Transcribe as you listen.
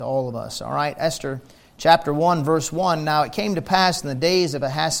to all of us. All right, Esther chapter 1, verse 1. Now it came to pass in the days of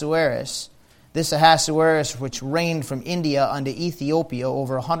Ahasuerus, this Ahasuerus which reigned from India unto Ethiopia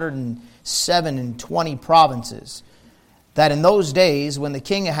over 127 provinces, that in those days when the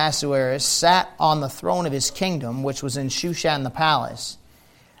king Ahasuerus sat on the throne of his kingdom, which was in Shushan the palace,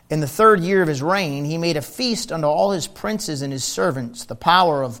 in the 3rd year of his reign, he made a feast unto all his princes and his servants, the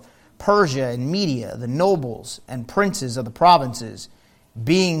power of Persia and Media, the nobles and princes of the provinces,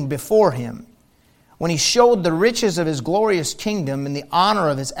 being before him. When he showed the riches of his glorious kingdom and the honor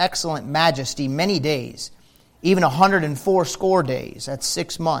of his excellent majesty many days, even 180 days, that's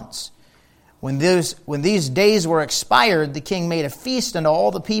 6 months. When these days were expired, the king made a feast unto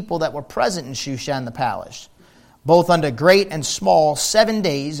all the people that were present in Shushan the palace, both unto great and small, 7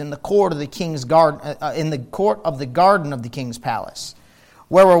 days in the court of the king's garden, in the court of the garden of the king's palace,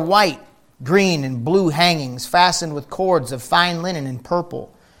 where were white, green, and blue hangings fastened with cords of fine linen and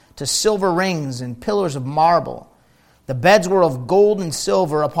purple, to silver rings and pillars of marble. The beds were of gold and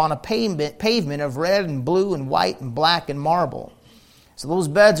silver upon a pavement of red and blue and white and black and marble. So those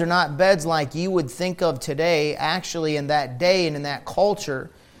beds are not beds like you would think of today. Actually, in that day and in that culture,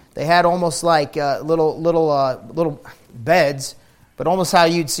 they had almost like little beds, but almost how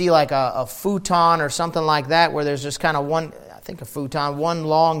you'd see like a futon or something like that, where there's just kind of one, I think a futon, one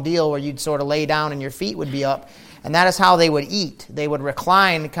long deal where you'd sort of lay down and your feet would be up. And that is how they would eat. They would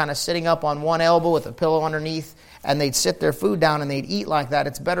recline kind of sitting up on one elbow with a pillow underneath, and they'd sit their food down and they'd eat like that.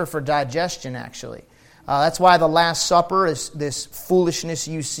 It's better for digestion, actually. That's why the Last Supper is this foolishness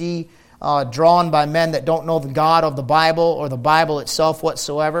you see drawn by men that don't know the God of the Bible or the Bible itself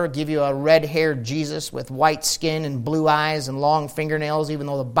whatsoever. Give you a red-haired Jesus with white skin and blue eyes and long fingernails, even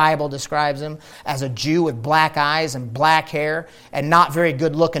though the Bible describes him as a Jew with black eyes and black hair and not very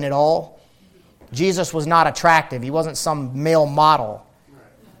good looking at all. Jesus was not attractive. He wasn't some male model.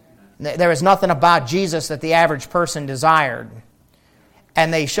 There was nothing about Jesus that the average person desired.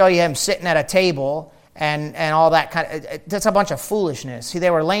 And they show you him sitting at a table and all that kind of, that's a bunch of foolishness. See, they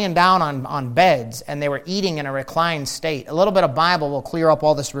were laying down on beds and they were eating in a reclined state. A little bit of Bible will clear up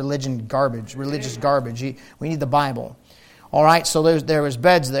all this religious garbage. We need the Bible. All right, so there was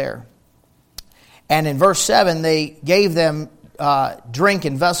beds there. And in verse 7, they gave them drink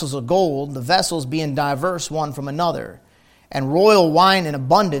in vessels of gold, the vessels being diverse one from another, and royal wine in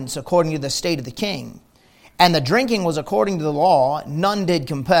abundance according to the state of the king. And the drinking was according to the law, none did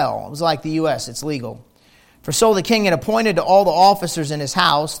compel. It was like the U.S., it's legal. For so the king had appointed to all the officers in his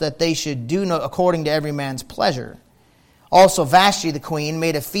house that they should do according to every man's pleasure. Also Vashti the queen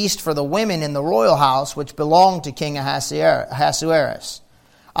made a feast for the women in the royal house which belonged to King Ahasuerus.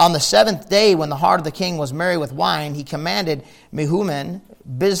 On the 7th day, when the heart of the king was merry with wine, he commanded Mehuman,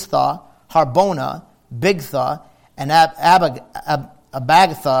 Biztha, Harbona, Bigtha, and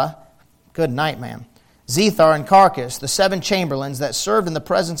Abagtha, good night, ma'am, Zethar and Carcass, the 7 chamberlains that served in the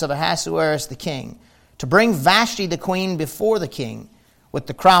presence of Ahasuerus the king, to bring Vashti the queen before the king with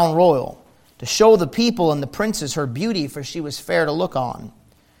the crown royal, to show the people and the princes her beauty, for she was fair to look on.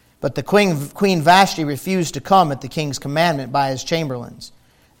 But the Queen Vashti refused to come at the king's commandment by his chamberlains.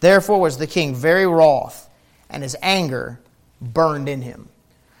 Therefore was the king very wroth, and his anger burned in him.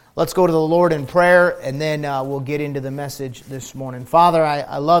 Let's go to the Lord in prayer, and then we'll get into the message this morning. Father,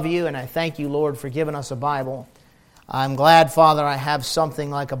 I love you, and I thank you, Lord, for giving us a Bible. I'm glad, Father, I have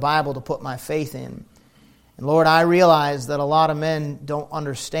something like a Bible to put my faith in. And Lord, I realize that a lot of men don't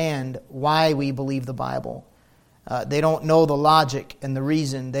understand why we believe the Bible. They don't know the logic and the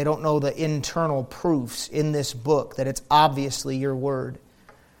reason. They don't know the internal proofs in this book that it's obviously your word.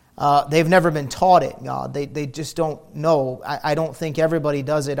 They've never been taught it, God. They just don't know. I don't think everybody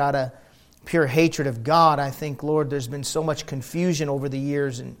does it out of pure hatred of God. I think, Lord, there's been so much confusion over the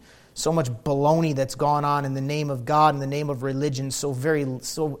years and so much baloney that's gone on in the name of God, in the name of religion, so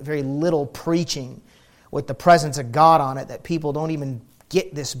very little preaching with the presence of God on it that people don't even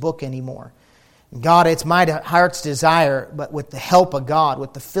get this book anymore. God, it's my heart's desire, but with the help of God,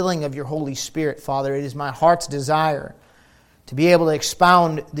 with the filling of your Holy Spirit, Father, it is my heart's desire to be able to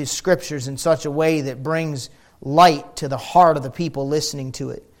expound the Scriptures in such a way that brings light to the heart of the people listening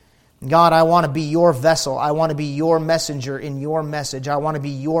to it. God, I want to be your vessel. I want to be your messenger in your message. I want to be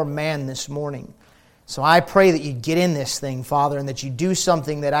your man this morning. So I pray that you get in this thing, Father, and that you do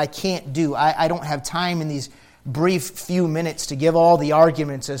something that I can't do. I don't have time in these brief few minutes to give all the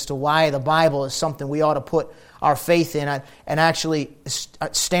arguments as to why the Bible is something we ought to put our faith in and actually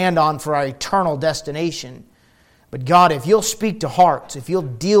stand on for our eternal destination. But God, if you'll speak to hearts, if you'll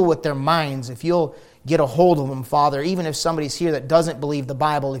deal with their minds, if you'll get a hold of them, Father, even if somebody's here that doesn't believe the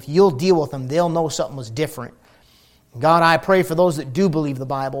Bible, if you'll deal with them, they'll know something was different. God, I pray for those that do believe the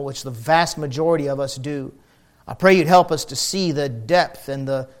Bible, which the vast majority of us do. I pray You'd help us to see the depth and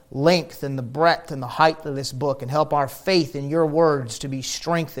the length and the breadth and the height of this book, and help our faith in Your words to be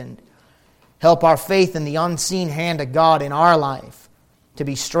strengthened. Help our faith in the unseen hand of God in our life to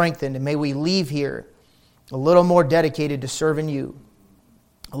be strengthened. And may we leave here a little more dedicated to serving You,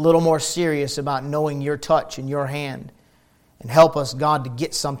 a little more serious about knowing Your touch and Your hand. And help us, God, to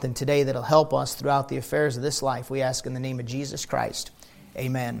get something today that'll help us throughout the affairs of this life. We ask in the name of Jesus Christ.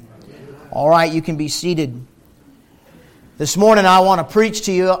 Amen. All right, you can be seated. This morning I want to preach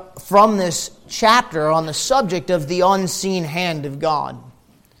to you from this chapter on the subject of the unseen hand of God.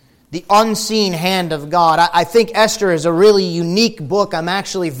 The unseen hand of God. I think Esther is a really unique book. I'm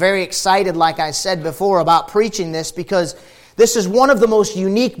actually very excited, like I said before, about preaching this, because this is one of the most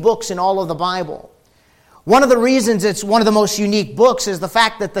unique books in all of the Bible. One of the reasons it's one of the most unique books is the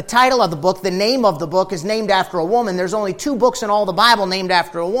fact that the title of the book, the name of the book, is named after a woman. There's only 2 books in all the Bible named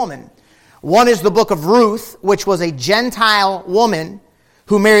after a woman. One is the book of Ruth, which was a Gentile woman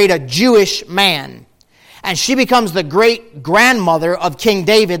who married a Jewish man. And she becomes the great-grandmother of King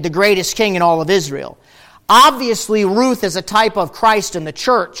David, the greatest king in all of Israel. Obviously, Ruth is a type of Christ in the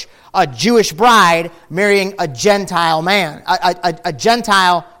church, a Jewish bride marrying a Gentile man, a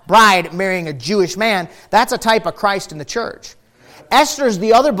Gentile bride marrying a Jewish man. That's a type of Christ in the church. Esther is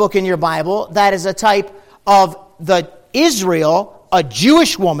the other book in your Bible that is a type of the Israel, a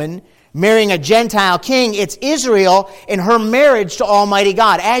Jewish woman marrying a Gentile king. It's Israel in her marriage to Almighty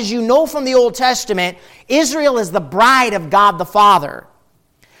God. As you know from the Old Testament, Israel is the bride of God the Father.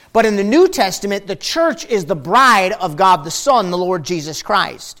 But in the New Testament, the church is the bride of God the Son, the Lord Jesus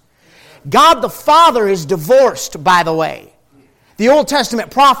Christ. God the Father is divorced, by the way. The Old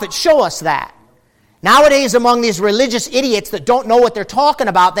Testament prophets show us that. Nowadays, among these religious idiots that don't know what they're talking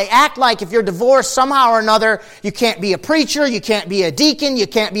about, they act like if you're divorced somehow or another, you can't be a preacher, you can't be a deacon, you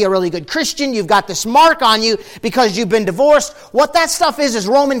can't be a really good Christian, you've got this mark on you because you've been divorced. What that stuff is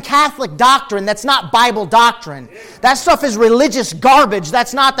Roman Catholic doctrine. That's not Bible doctrine. That stuff is religious garbage.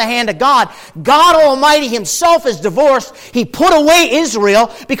 That's not the hand of God. God Almighty Himself is divorced. He put away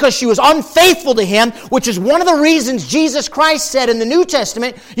Israel because she was unfaithful to Him, which is one of the reasons Jesus Christ said in the New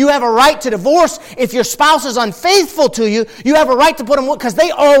Testament, you have a right to divorce if your spouse is unfaithful to you. You have a right to put them, because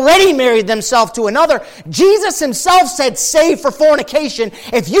they already married themselves to another. Jesus Himself said, save for fornication.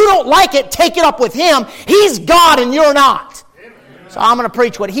 If you don't like it, take it up with Him. He's God and you're not. So I'm going to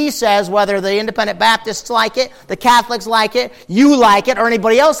preach what He says, whether the Independent Baptists like it, the Catholics like it, you like it, or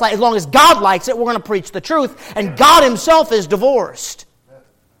anybody else like it. As long as God likes it, we're going to preach the truth. And God Himself is divorced.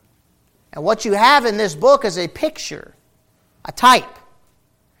 And what you have in this book is a picture, a type.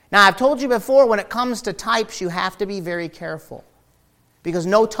 Now, I've told you before, when it comes to types, you have to be very careful, because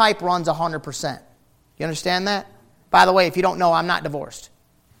no type runs 100%. You understand that? By the way, if you don't know, I'm not divorced.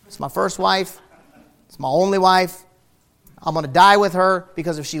 It's my first wife. It's my only wife. I'm going to die with her,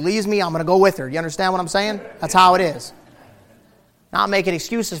 because if she leaves me, I'm going to go with her. You understand what I'm saying? That's how it is. Not making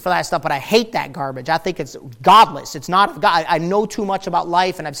excuses for that stuff, but I hate that garbage. I think it's godless. It's not of God. I know too much about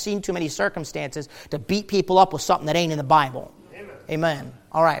life, and I've seen too many circumstances to beat people up with something that ain't in the Bible. Amen.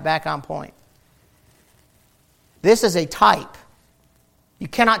 All right, back on point. This is a type. You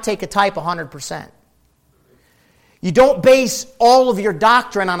cannot take a type 100%. You don't base all of your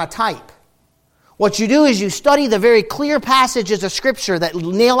doctrine on a type. What you do is you study the very clear passages of Scripture that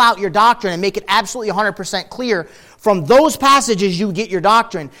nail out your doctrine and make it absolutely 100% clear. From those passages, you get your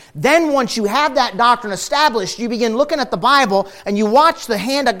doctrine. Then once you have that doctrine established, you begin looking at the Bible and you watch the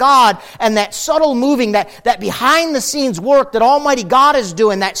hand of God and that subtle moving, that behind-the-scenes work that Almighty God is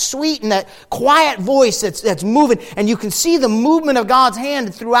doing, that sweet and that quiet voice that's moving. And you can see the movement of God's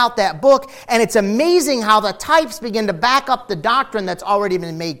hand throughout that book. And it's amazing how the types begin to back up the doctrine that's already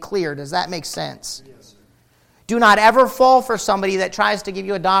been made clear. Does that make sense? Yes. Do not ever fall for somebody that tries to give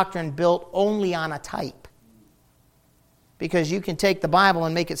you a doctrine built only on a type. Because you can take the Bible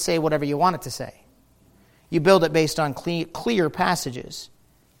and make it say whatever you want it to say. You build it based on clear passages.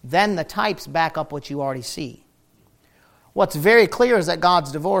 Then the types back up what you already see. What's very clear is that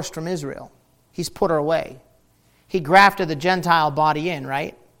God's divorced from Israel. He's put her away. He grafted the Gentile body in,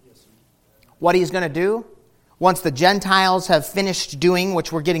 right? What He's going to do, once the Gentiles have finished doing,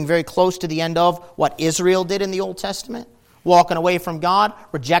 which we're getting very close to the end of, what Israel did in the Old Testament, Walking away from God,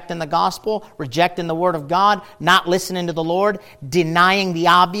 rejecting the gospel, rejecting the word of God, not listening to the Lord, denying the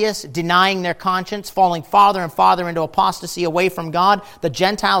obvious, denying their conscience, falling farther and farther into apostasy away from God. The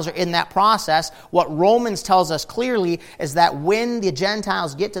Gentiles are in that process. What Romans tells us clearly is that when the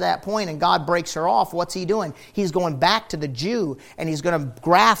Gentiles get to that point and God breaks her off, what's he doing? He's going back to the Jew, and he's going to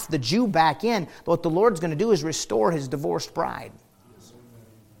graft the Jew back in. What the Lord's going to do is restore his divorced bride.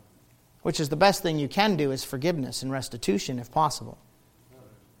 Which is the best thing you can do, is forgiveness and restitution if possible.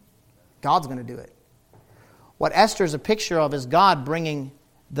 God's going to do it. What Esther is a picture of is God bringing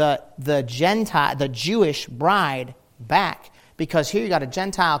the Jewish bride back. Because here you got a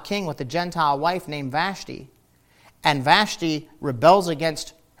Gentile king with a Gentile wife named Vashti. And Vashti rebels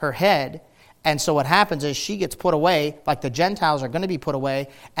against her head. And so what happens is she gets put away, like the Gentiles are going to be put away,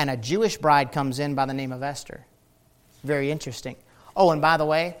 and a Jewish bride comes in by the name of Esther. Very interesting. Oh, and by the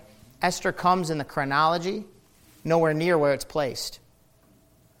way, Esther comes in the chronology nowhere near where it's placed.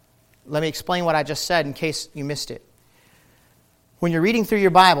 Let me explain what I just said in case you missed it. When you're reading through your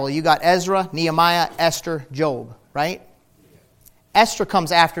Bible, you got Ezra, Nehemiah, Esther, Job, right? Esther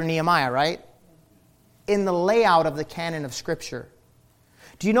comes after Nehemiah, right? In the layout of the canon of Scripture.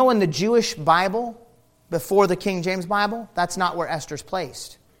 Do you know in the Jewish Bible, before the King James Bible, that's not where Esther's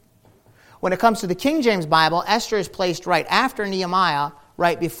placed. When it comes to the King James Bible, Esther is placed right after Nehemiah,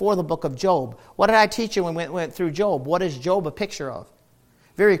 right before the book of Job. What did I teach you when we went through Job? What is Job a picture of?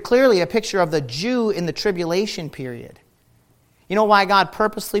 Very clearly a picture of the Jew in the tribulation period. You know why God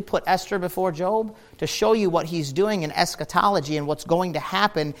purposely put Esther before Job? To show you what he's doing in eschatology and what's going to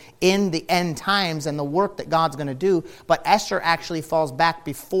happen in the end times and the work that God's going to do. But Esther actually falls back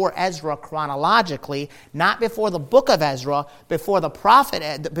before Ezra chronologically, not before the book of Ezra, before the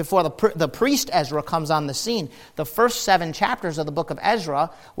prophet, before the priest Ezra comes on the scene. The first 7 chapters of the book of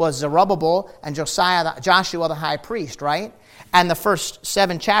Ezra was Zerubbabel and Joshua the high priest, right? And the first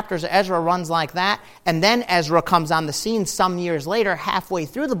 7 chapters of Ezra runs like that. And then Ezra comes on the scene some years later, halfway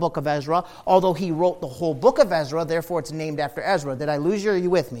through the book of Ezra, although he wrote the whole book of Ezra, therefore it's named after Ezra. Did I lose you or are you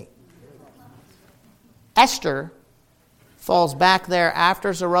with me? Esther falls back there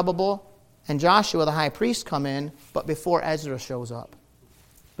after Zerubbabel and Joshua the high priest come in, but before Ezra shows up,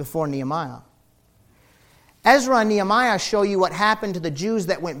 before Nehemiah. Ezra and Nehemiah show you what happened to the Jews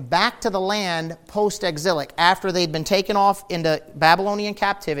that went back to the land post-exilic, after they'd been taken off into Babylonian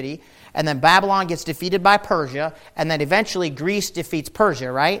captivity, and then Babylon gets defeated by Persia, and then eventually Greece defeats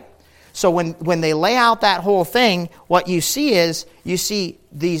Persia, right? So when they lay out that whole thing, what you see is, you see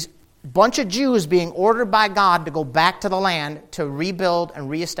these bunch of Jews being ordered by God to go back to the land to rebuild and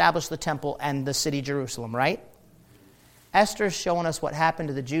reestablish the temple and the city Jerusalem, right? Esther's showing us what happened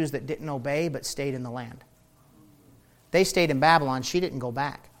to the Jews that didn't obey but stayed in the land. They stayed in Babylon. She didn't go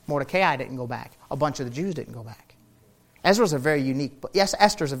back. Mordecai didn't go back. A bunch of the Jews didn't go back. Ezra's a very unique book. Yes,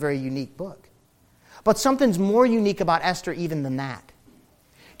 Esther's a very unique book. But something's more unique about Esther even than that.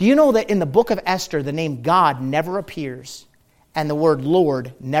 Do you know that in the book of Esther, the name God never appears, and the word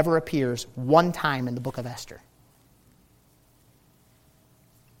Lord never appears one time in the book of Esther?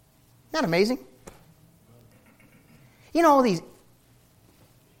 Isn't that amazing? You know,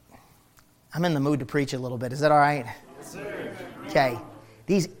 I'm in the mood to preach a little bit. Is that all right? Yes, sir. Okay.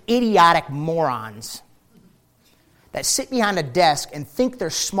 These idiotic morons that sit behind a desk and think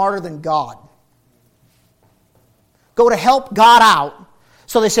they're smarter than God go to help God out.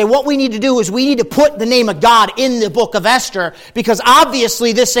 So they say, what we need to do is we need to put the name of God in the book of Esther, because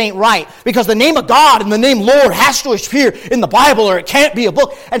obviously this ain't right. Because the name of God and the name Lord has to appear in the Bible or it can't be a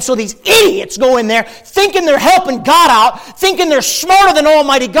book. And so these idiots go in there thinking they're helping God out, thinking they're smarter than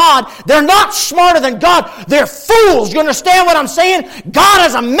Almighty God. They're not smarter than God. They're fools. You understand what I'm saying? God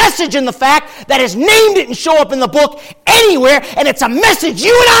has a message in the fact that His name didn't show up in the book anywhere, and it's a message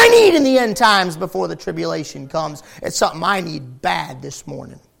you and I need in the end times before the tribulation comes. It's something I need bad this morning.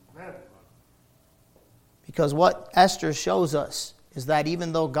 Because what Esther shows us is that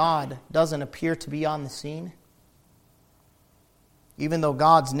even though God doesn't appear to be on the scene, even though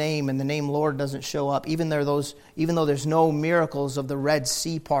God's name and the name Lord doesn't show up, even though there's no miracles of the Red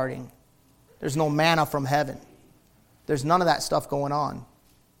Sea parting, there's no manna from heaven, there's none of that stuff going on,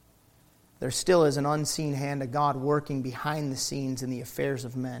 there still is an unseen hand of God working behind the scenes in the affairs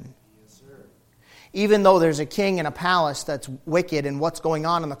of men. Even though there's a king in a palace that's wicked, and what's going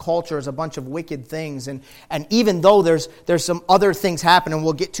on in the culture is a bunch of wicked things, and even though there's some other things happening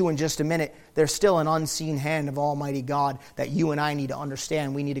we'll get to in just a minute, there's still an unseen hand of Almighty God that you and I need to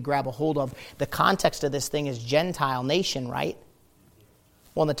understand, we need to grab a hold of. The context of this thing is Gentile nation, right?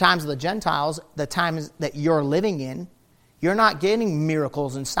 Well, in the times of the Gentiles, the times that you're living in, you're not getting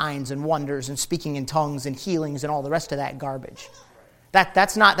miracles and signs and wonders and speaking in tongues and healings and all the rest of that garbage.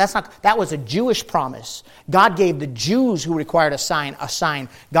 That was a Jewish promise. God gave the Jews who required a sign.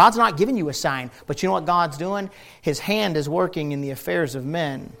 God's not giving you a sign, but you know what God's doing? His hand is working in the affairs of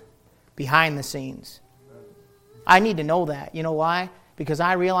men behind the scenes. I need to know that. You know why? Because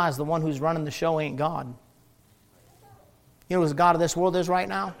I realize the one who's running the show ain't God. You know who the God of this world is right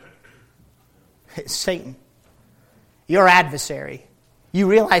now? It's Satan. Your adversary. You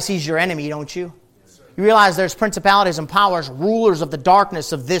realize he's your enemy, don't you? You realize there's principalities and powers, rulers of the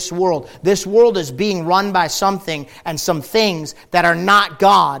darkness of this world. This world is being run by something and some things that are not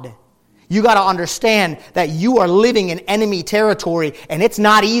God. You got to understand that you are living in enemy territory, and it's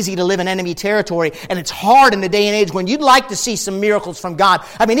not easy to live in enemy territory, and it's hard in the day and age when you'd like to see some miracles from God.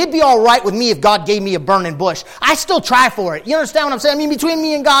 I mean, it'd be all right with me if God gave me a burning bush. I still try for it. You understand what I'm saying? I mean, between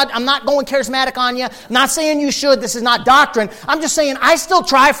me and God, I'm not going charismatic on you. I'm not saying you should. This is not doctrine. I'm just saying I still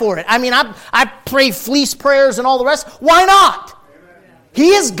try for it. I mean, I pray fleece prayers and all the rest. Why not?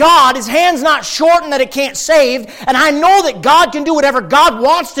 He is God. His hand's not shortened that it can't save. And I know that God can do whatever God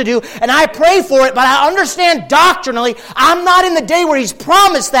wants to do. And I pray for it. But I understand doctrinally, I'm not in the day where He's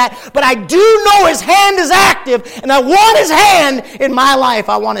promised that. But I do know His hand is active. And I want His hand in my life.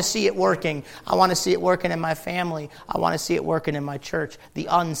 I want to see it working. I want to see it working in my family. I want to see it working in my church. The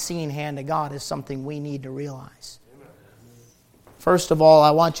unseen hand of God is something we need to realize. First of all,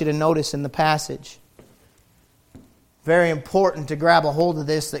 I want you to notice in the passage, very important to grab a hold of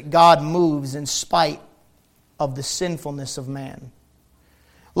this, that God moves in spite of the sinfulness of man.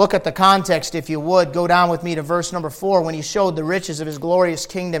 Look at the context, if you would. Go down with me to verse number 4. When He showed the riches of His glorious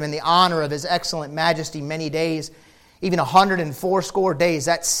kingdom and the honor of His excellent majesty many days, even 180 days.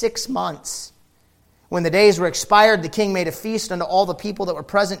 That's 6 months. When the days were expired, the king made a feast unto all the people that were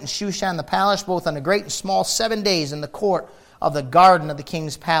present in Shushan the palace, both on the great and small, 7 days in the court of the garden of the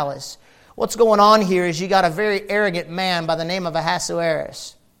king's palace. What's going on here is you got a very arrogant man by the name of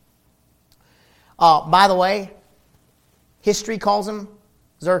Ahasuerus. By the way, history calls him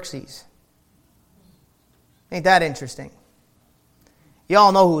Xerxes. Ain't that interesting? You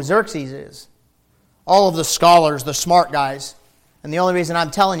all know who Xerxes is. All of the scholars, the smart guys. And the only reason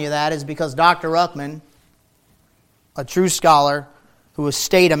I'm telling you that is because Dr. Ruckman, a true scholar who has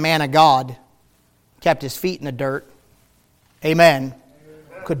stayed a man of God, kept his feet in the dirt. Amen.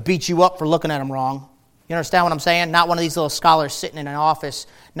 Could beat you up for looking at him wrong. You understand what I'm saying? Not one of these little scholars sitting in an office,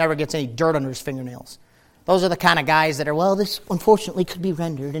 never gets any dirt under his fingernails. Those are the kind of guys that are, well, this unfortunately could be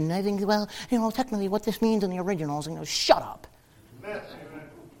rendered, and I think, well, technically what this means in the originals, shut up.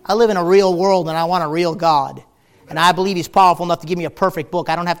 I live in a real world, and I want a real God. And I believe He's powerful enough to give me a perfect book.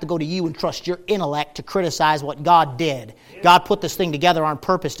 I don't have to go to you and trust your intellect to criticize what God did. God put this thing together on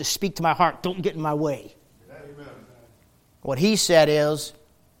purpose to speak to my heart. Don't get in my way. Amen. What he said is,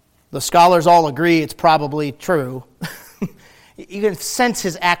 the scholars all agree it's probably true. You can sense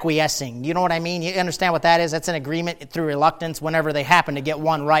his acquiescing. You know what I mean? You understand what that is? That's an agreement through reluctance whenever they happen to get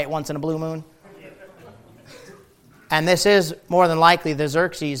one right once in a blue moon. And this is more than likely the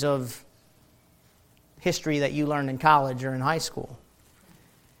Xerxes of history that you learned in college or in high school.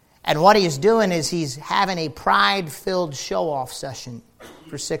 And what he's doing is he's having a pride-filled show-off session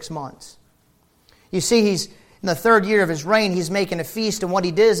for 6 months. You see, he's in the 3rd year of his reign, he's making a feast, and what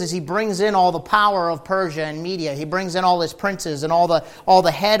he does is he brings in all the power of Persia and Media. He brings in all his princes and all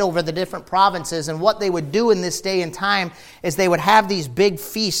the head over the different provinces. And what they would do in this day and time is they would have these big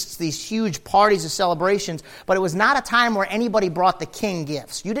feasts, these huge parties of celebrations, but it was not a time where anybody brought the king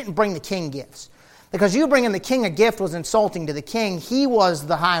gifts. You didn't bring the king gifts. Because you bringing the king a gift was insulting to the king. He was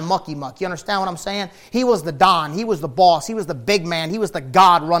the high mucky-muck. You understand what I'm saying? He was the Don. He was the boss. He was the big man. He was the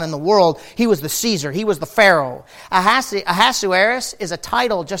God running the world. He was the Caesar. He was the Pharaoh. Ahasuerus is a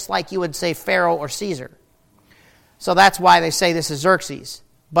title just like you would say Pharaoh or Caesar. So that's why they say this is Xerxes.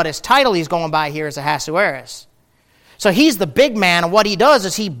 But his title he's going by here is Ahasuerus. So he's the big man, and what he does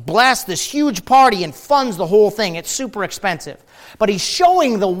is he blasts this huge party and funds the whole thing. It's super expensive. But he's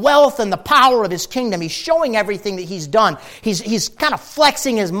showing the wealth and the power of his kingdom. He's showing everything that he's done. He's kind of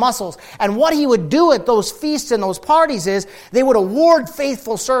flexing his muscles. And what he would do at those feasts and those parties is they would award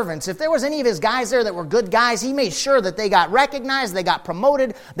faithful servants. If there was any of his guys there that were good guys, he made sure that they got recognized, they got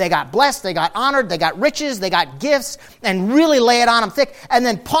promoted, they got blessed, they got honored, they got riches, they got gifts, and really lay it on them thick, and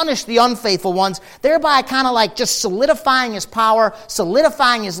then punish the unfaithful ones, thereby kind of like just solidifying his power,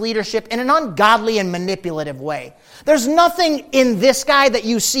 solidifying his leadership in an ungodly and manipulative way. There's nothing in this guy that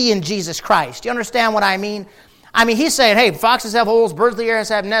you see in Jesus Christ. You understand what I mean? I mean, he's saying, hey, foxes have holes, birds of the air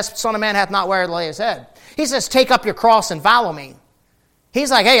have nests, Son of Man hath not where to lay his head. He says, take up your cross and follow me. He's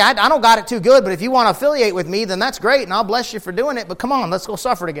like, hey, I don't got it too good, but if you want to affiliate with me, then that's great, and I'll bless you for doing it, but come on, let's go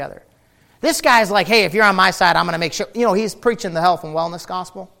suffer together. This guy's like, hey, if you're on my side, I'm going to make sure. He's preaching the health and wellness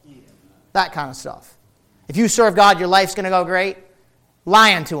gospel. That kind of stuff. If you serve God, your life's going to go great.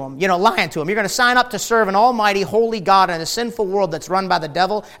 Lying to him. Lying to him. You're going to sign up to serve an almighty, holy God in a sinful world that's run by the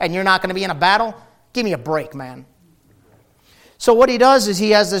devil, and you're not going to be in a battle? Give me a break, man. So what he does is he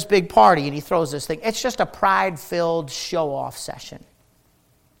has this big party, and he throws this thing. It's just a pride-filled show-off session.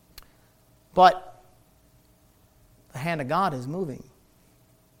 But the hand of God is moving.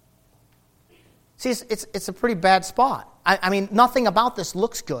 See, it's a pretty bad spot. I mean, nothing about this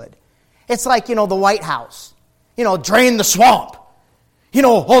looks good. It's like, the White House. Drain the swamp.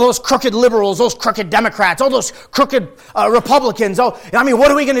 All those crooked liberals, those crooked Democrats, all those crooked Republicans. What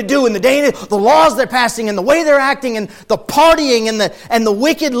are we going to do in the day? The laws they're passing and the way they're acting and the partying and the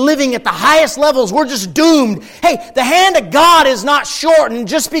wicked living at the highest levels. We're just doomed. Hey, the hand of God is not shortened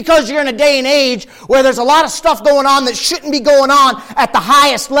just because you're in a day and age where there's a lot of stuff going on that shouldn't be going on at the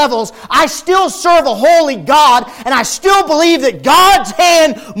highest levels. I still serve a holy God, and I still believe that God's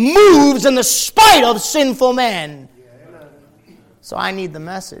hand moves in the spite of sinful men. So I need the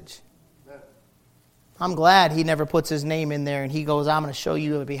message. I'm glad he never puts his name in there and he goes, I'm going to show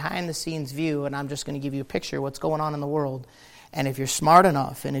you a behind-the-scenes view and I'm just going to give you a picture of what's going on in the world. And if you're smart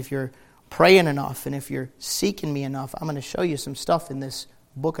enough and if you're praying enough and if you're seeking me enough, I'm going to show you some stuff in this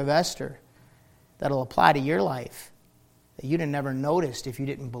book of Esther that'll apply to your life that you'd have never noticed if you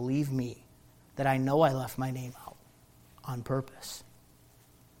didn't believe me, that I know I left my name out on purpose.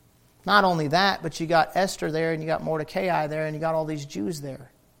 Not only that, but you got Esther there, and you got Mordecai there, and you got all these Jews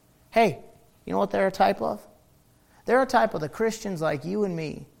there. Hey, you know what they're a type of? They're a type of the Christians like you and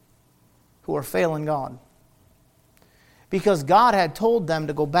me who are failing God. Because God had told them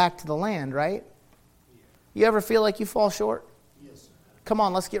to go back to the land, right? You ever feel like you fall short? Yes. Come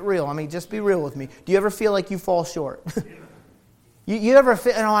on, let's get real. Just be real with me. Do you ever feel like you fall short? you ever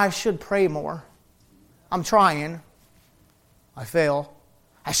feel, I should pray more. I'm trying. I fail.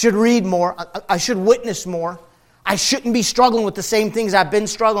 I should read more. I should witness more. I shouldn't be struggling with the same things I've been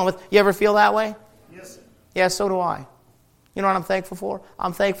struggling with. You ever feel that way? Yes, sir. Yeah, so do I. You know what I'm thankful for?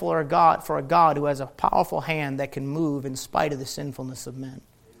 I'm thankful for a God who has a powerful hand that can move in spite of the sinfulness of men. Amen.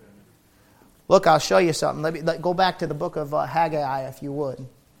 Look, I'll show you something. Go back to the book of Haggai, if you would.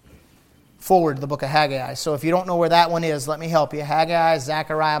 Forward to the book of Haggai. So if you don't know where that one is, let me help you. Haggai,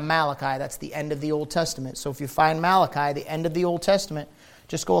 Zechariah, Malachi. That's the end of the Old Testament. So if you find Malachi, the end of the Old Testament,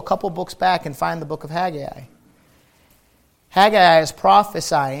 just go a couple books back and find the book of Haggai. Haggai is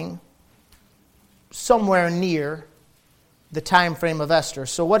prophesying somewhere near the time frame of Esther.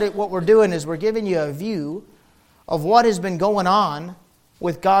 So what we're doing is we're giving you a view of what has been going on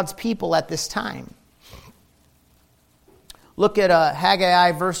with God's people at this time. Look at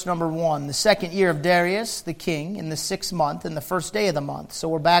Haggai verse number 1. The 2nd year of Darius, the king, in the 6th month, in the 1st day of the month. So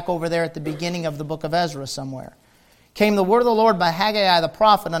we're back over there at the beginning of the book of Ezra somewhere. Came the word of the Lord by Haggai the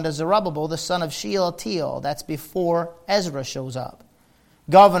prophet unto Zerubbabel, the son of Shealtiel. That's before Ezra shows up.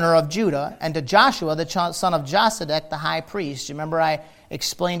 Governor of Judah, and to Joshua, the son of Josedek, the high priest. You remember I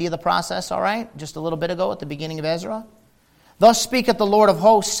explained to you the process, all right, just a little bit ago at the beginning of Ezra? Thus speaketh the Lord of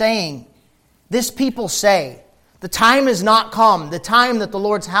hosts, saying, this people say, the time is not come, the time that the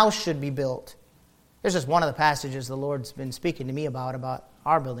Lord's house should be built. There's just one of the passages the Lord's been speaking to me about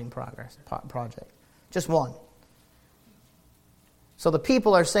our building project. Just one. So the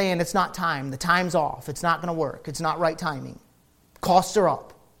people are saying it's not time. The time's off. It's not going to work. It's not right timing. Costs are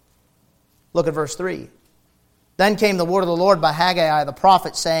up. Look at verse 3. Then came the word of the Lord by Haggai the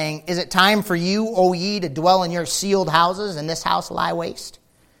prophet, saying, is it time for you, O ye, to dwell in your sealed houses, and this house lie waste?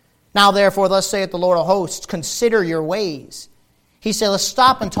 Now therefore, thus saith the Lord of hosts, consider your ways. He said, let's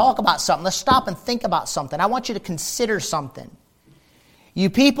stop and talk about something. Let's stop and think about something. I want you to consider something.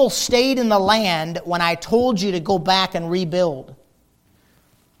 You people stayed in the land when I told you to go back and rebuild.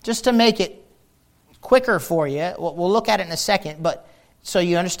 Just to make it quicker for you, we'll look at it in a second, but so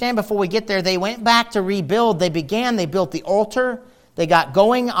you understand before we get there, they went back to rebuild. They built the altar. They got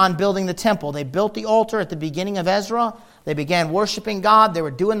going on building the temple. They built the altar at the beginning of Ezra. They began worshiping God. They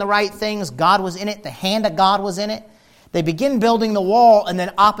were doing the right things. God was in it. The hand of God was in it. They began building the wall, and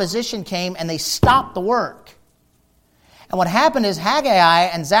then opposition came, and they stopped the work. And what happened is Haggai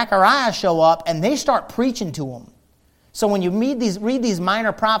and Zechariah show up, and they start preaching to them. So when you read these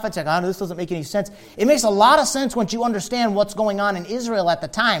minor prophets, like, this doesn't make any sense. It makes a lot of sense once you understand what's going on in Israel at the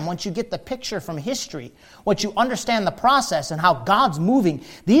time, once you get the picture from history, once you understand the process and how God's moving.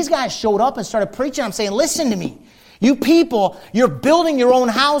 These guys showed up and started preaching. I'm saying, listen to me. You people, you're building your own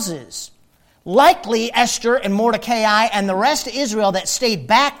houses. Likely Esther and Mordecai and the rest of Israel that stayed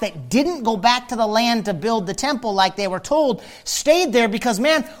back, that didn't go back to the land to build the temple like they were told, stayed there because,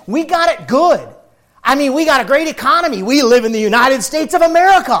 man, we got it good. I mean, we got a great economy. We live in the United States of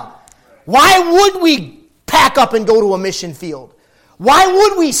America. Why would we pack up and go to a mission field? Why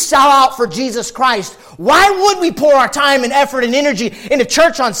would we sell out for Jesus Christ? Why would we pour our time and effort and energy into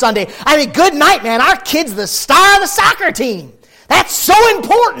church on Sunday? I mean, good night, man. Our kid's the star of the soccer team. That's so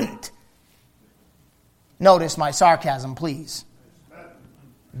important. Notice my sarcasm, please.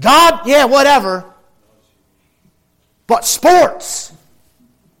 God, yeah, whatever. But sports.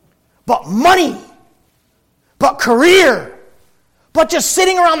 But money. But career. But just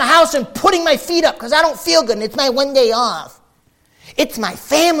sitting around the house and putting my feet up because I don't feel good and it's my one day off. It's my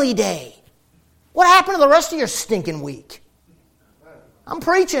family day. What happened to the rest of your stinking week? I'm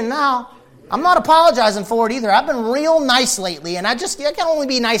preaching now. I'm not apologizing for it either. I've been real nice lately, and I can only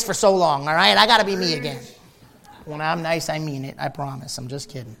be nice for so long, all right? I got to be me again. When I'm nice, I mean it. I promise. I'm just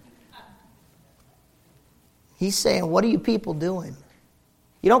kidding. He's saying, what are you people doing?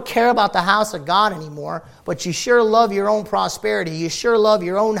 You don't care about the house of God anymore, but you sure love your own prosperity. You sure love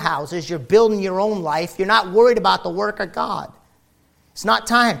your own houses. You're building your own life. You're not worried about the work of God. It's not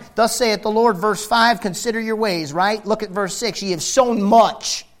time. Thus saith the Lord, verse 5, consider your ways, right? Look at verse 6. Ye have sown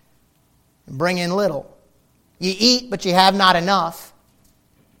much and bring in little. You eat, but you have not enough.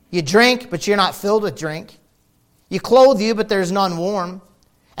 You drink, but you're not filled with drink. You clothe you, but there's none warm.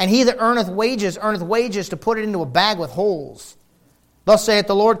 And he that earneth wages to put it into a bag with holes. Thus saith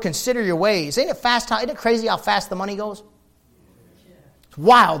the Lord, consider your ways. Ain't it crazy how fast the money goes? It's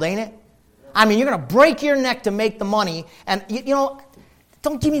wild, ain't it? I mean, you're going to break your neck to make the money. And, you know,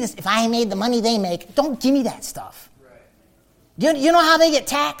 don't give me this, if I made the money they make, don't give me that stuff. You know how they get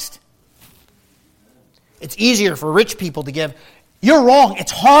taxed? It's easier for rich people to give. You're wrong.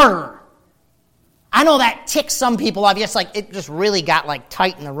 It's harder. I know that ticks some people off. Yes, like it just really got like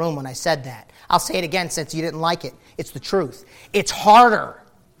tight in the room when I said that. I'll say it again since you didn't like it. It's the truth. It's harder.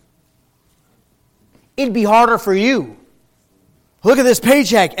 It'd be harder for you. Look at this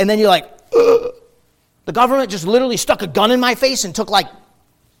paycheck. And then you're like, ugh. The government just literally stuck a gun in my face and took like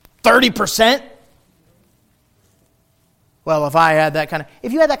 30%. Well, if you had that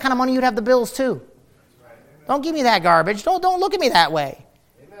kind of money, you'd have the bills too. Don't give me that garbage. Don't look at me that way.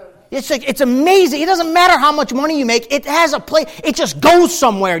 It's amazing. It doesn't matter how much money you make. It has a place. It just goes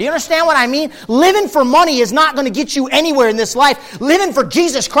somewhere. Do you understand what I mean? Living for money is not going to get you anywhere in this life. Living for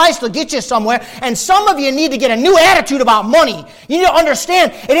Jesus Christ will get you somewhere. And some of you need to get a new attitude about money. You need to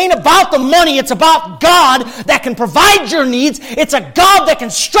understand it ain't about the money. It's about God that can provide your needs. It's a God that can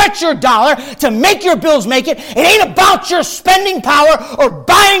stretch your dollar to make your bills make it. It ain't about your spending power or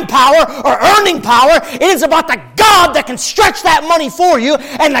buying power or earning power. It is about the God that can stretch that money for you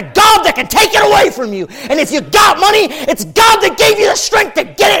and the God that can take it away from you. And if you got money, it's God that gave you the strength to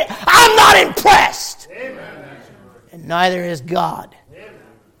get it. I'm not impressed. Amen. And neither is God. Amen.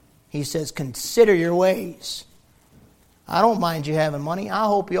 He says, consider your ways. I don't mind you having money. I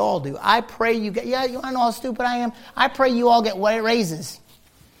hope you all do. I pray you get, you want to know how stupid I am? I pray you all get raises.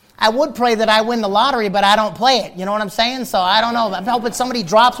 I would pray that I win the lottery, but I don't play it. You know what I'm saying? So I don't know. I'm hoping somebody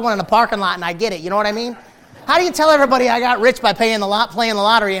drops one in the parking lot and I get it. You know what I mean? How do you tell everybody I got rich by playing the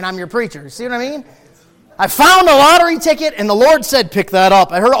lottery and I'm your preacher? See what I mean? I found a lottery ticket and the Lord said, pick that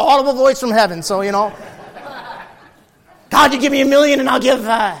up. I heard an audible voice from heaven, so, you know. God, you give me $1 million and I'll give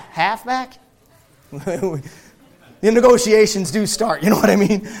half back? The negotiations do start, you know what I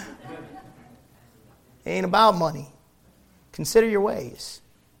mean? It ain't about money. Consider your ways.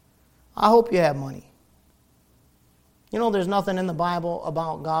 I hope you have money. You know, there's nothing in the Bible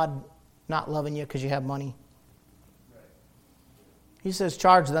about God not loving you because you have money. He says,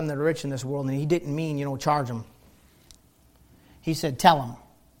 charge them that are rich in this world. And he didn't mean, charge them. He said, tell them,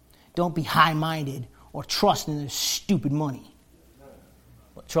 don't be high-minded or trust in this stupid money.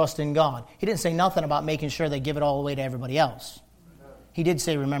 But trust in God. He didn't say nothing about making sure they give it all away to everybody else. He did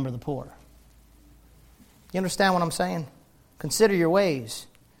say, remember the poor. You understand what I'm saying? Consider your ways.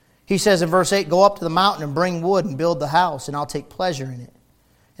 He says in verse 8, go up to the mountain and bring wood and build the house, and I'll take pleasure in it.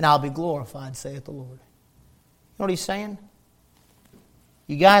 And I'll be glorified, saith the Lord. You know what he's saying?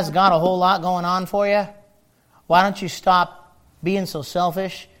 You guys got a whole lot going on for you. Why don't you stop being so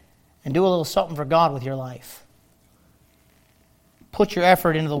selfish and do a little something for God with your life? Put your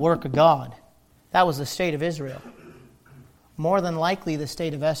effort into the work of God. That was the state of Israel. More than likely the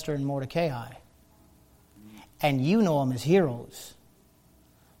state of Esther and Mordecai. And you know them as heroes.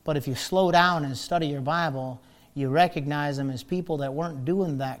 But if you slow down and study your Bible, you recognize them as people that weren't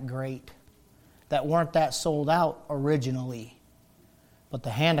doing that great, that weren't that sold out originally. But the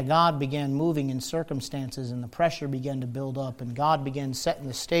hand of God began moving in circumstances, and the pressure began to build up, and God began setting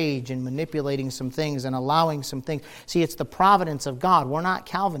the stage and manipulating some things and allowing some things. See, it's the providence of God. We're not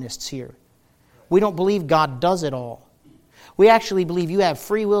Calvinists here. We don't believe God does it all. We actually believe you have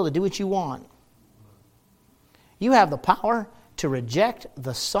free will to do what you want. You have the power to reject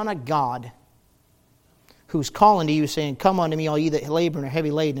the Son of God who's calling to you saying, "Come unto me, all ye that labor and are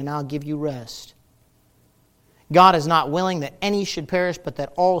heavy laden, and I'll give you rest." God is not willing that any should perish, but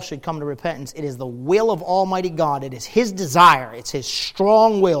that all should come to repentance. It is the will of Almighty God. It is His desire. It's His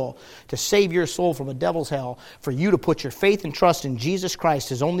strong will to save your soul from a devil's hell, for you to put your faith and trust in Jesus Christ,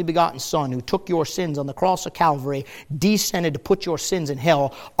 His only begotten Son, who took your sins on the cross of Calvary, descended to put your sins in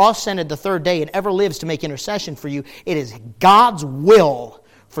hell, ascended the third day, and ever lives to make intercession for you. It is God's will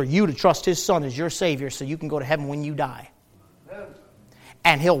for you to trust His Son as your Savior so you can go to heaven when you die.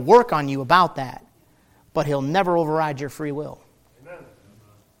 And He'll work on you about that. But He'll never override your free will. Amen.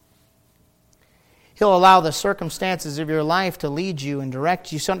 He'll allow the circumstances of your life to lead you and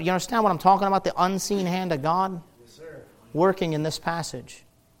direct you. So, you understand what I'm talking about? The unseen hand of God? Yes, sir. Working in this passage.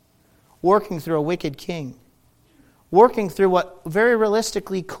 Working through a wicked king. Working through what very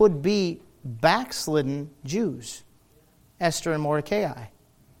realistically could be backslidden Jews. Esther and Mordecai.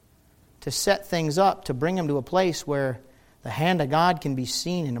 To set things up, to bring them to a place where the hand of God can be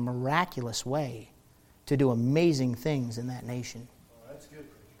seen in a miraculous way. To do amazing things in that nation. Oh, that's good.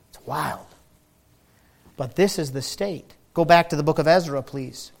 It's wild. But this is the state. Go back to the book of Ezra,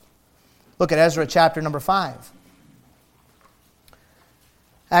 please. Look at Ezra chapter number 5.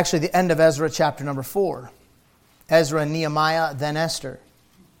 Actually, the end of Ezra chapter number 4. Ezra and Nehemiah, then Esther.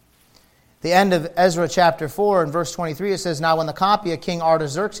 The end of Ezra chapter 4 and verse 23, it says, "Now when the copy of King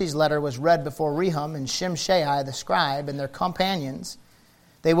Artaxerxes' letter was read before Rehum and Shimshai the scribe and their companions,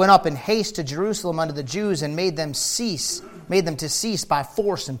 they went up in haste to Jerusalem unto the Jews and made them to cease by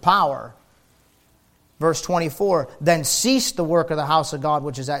force and power." Verse 24, "Then ceased the work of the house of God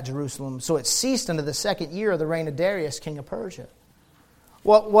which is at Jerusalem. So it ceased unto the 2nd year of the reign of Darius, king of Persia."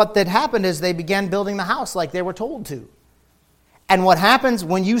 What that happened is they began building the house like they were told to. And what happens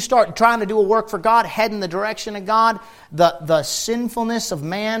when you start trying to do a work for God, head in the direction of God, the sinfulness of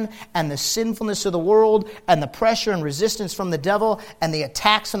man and the sinfulness of the world and the pressure and resistance from the devil and the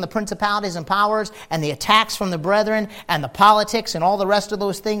attacks from the principalities and powers and the attacks from the brethren and the politics and all the rest of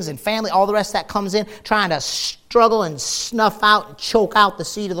those things and family, all the rest that comes in, trying to struggle and snuff out and choke out the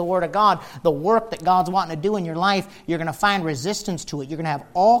seed of the Word of God, the work that God's wanting to do in your life, you're going to find resistance to it. You're going to have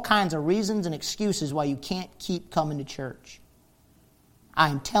all kinds of reasons and excuses why you can't keep coming to church.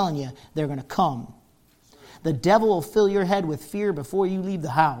 I'm telling you, they're going to come. The devil will fill your head with fear before you leave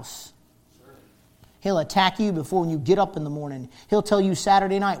the house. He'll attack you before when you get up in the morning. He'll tell you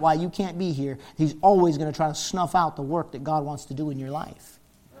Saturday night why you can't be here. He's always going to try to snuff out the work that God wants to do in your life.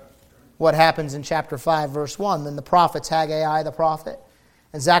 What happens in chapter 5, verse 1? Then the prophets, Haggai the prophet,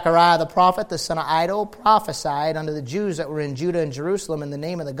 and Zechariah the prophet, the son of Iddo, prophesied unto the Jews that were in Judah and Jerusalem in the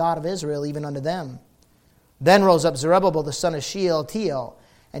name of the God of Israel, even unto them. Then rose up Zerubbabel the son of Shealtiel,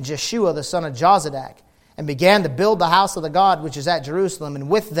 and Jeshua the son of Jozadak, and began to build the house of the God which is at Jerusalem, and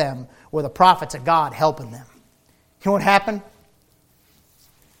with them were the prophets of God helping them. You know what happened?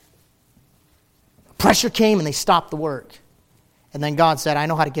 Pressure came and they stopped the work. And then God said, "I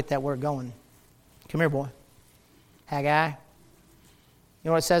know how to get that work going. Come here, boy." Haggai. You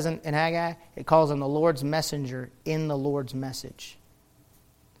know what it says in Haggai? It calls him the Lord's messenger in the Lord's message.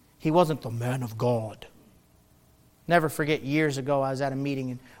 He wasn't the man of God. Never forget, years ago I was at a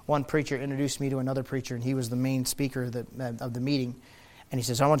meeting and one preacher introduced me to another preacher, and he was the main speaker of the meeting. And he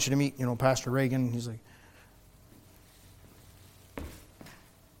says, "I want you to meet, Pastor Reagan." And he's like,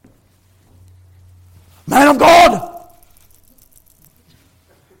 "Man of God!"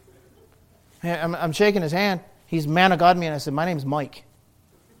 I'm shaking his hand. He's man of God me, and I said, "My name's Mike."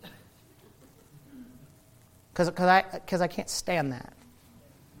 Because I can't stand that.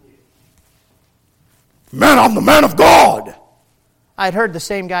 "Man, I'm the man of God." I'd heard the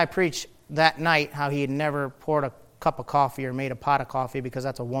same guy preach that night how he had never poured a cup of coffee or made a pot of coffee because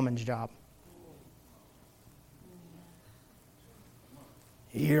that's a woman's job.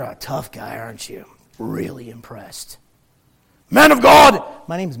 "You're a tough guy, aren't you?" Really impressed. "Man of God!"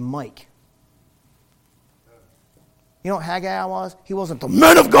 "My name's Mike." You know what Haggai was? He wasn't the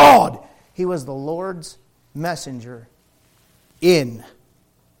man of God. He was the Lord's messenger in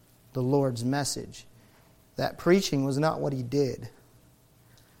the Lord's message. That preaching was not what he did.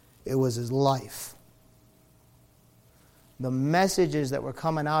 It was his life. The messages that were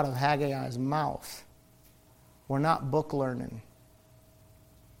coming out of Haggai's mouth were not book learning.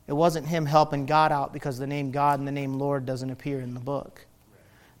 It wasn't him helping God out because the name God and the name Lord doesn't appear in the book.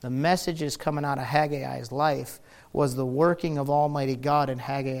 The messages coming out of Haggai's life was the working of Almighty God in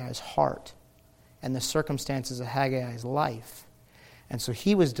Haggai's heart and the circumstances of Haggai's life. And so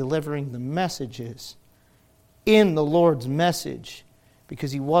he was delivering the messages in the Lord's message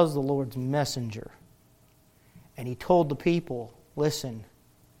because he was the Lord's messenger. And he told the people, listen,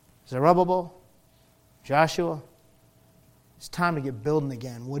 Zerubbabel, Joshua, it's time to get building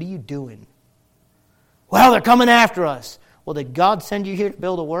again. What are you doing? Well, they're coming after us. Well, did God send you here to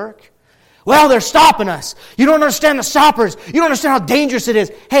build a work? Well, they're stopping us. You don't understand the stoppers. You don't understand how dangerous it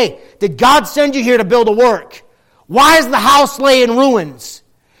is. Hey, did God send you here to build a work? Why is the house lay in ruins?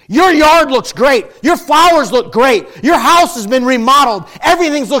 Your yard looks great. Your flowers look great. Your house has been remodeled.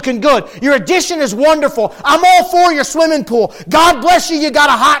 Everything's looking good. Your addition is wonderful. I'm all for your swimming pool. God bless you, you got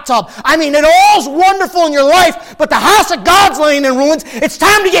a hot tub. I mean, it all's wonderful in your life, but the house of God's laying in ruins. It's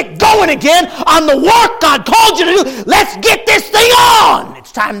time to get going again on the work God called you to do. Let's get this thing on.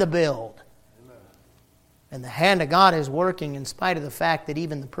 It's time to build. Amen. And the hand of God is working in spite of the fact that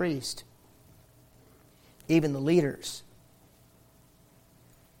even the priest, even the leaders,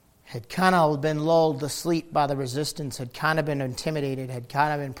 had kind of been lulled to sleep by the resistance, had kind of been intimidated, had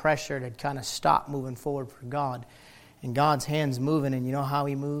kind of been pressured, had kind of stopped moving forward for God. And God's hand's moving, and you know how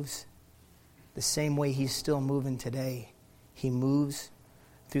He moves? The same way He's still moving today. He moves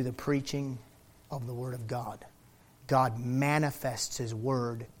through the preaching of the Word of God. God manifests His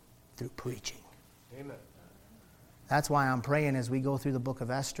Word through preaching. Amen. That's why I'm praying as we go through the book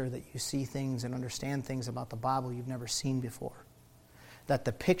of Esther that you see things and understand things about the Bible you've never seen before. That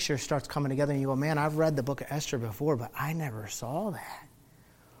the picture starts coming together and you go, man, I've read the book of Esther before, but I never saw that.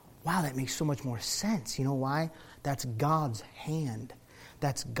 Wow, that makes so much more sense. You know why? That's God's hand.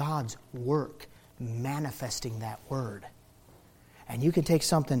 That's God's work manifesting that word. And you can take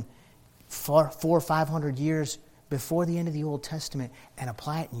something 400 or 500 years before the end of the Old Testament and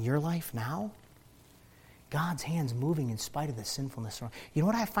apply it in your life now. God's hand's moving in spite of the sinfulness. You know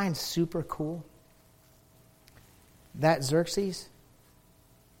what I find super cool? That Xerxes,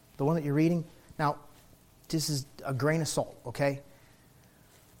 the one that you're reading. Now, this is a grain of salt, okay?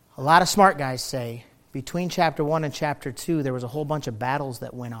 A lot of smart guys say between chapter 1 and chapter 2, there was a whole bunch of battles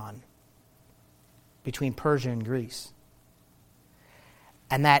that went on between Persia and Greece.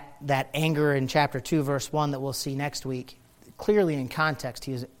 And that anger in chapter 2, verse 1 that we'll see next week, clearly in context,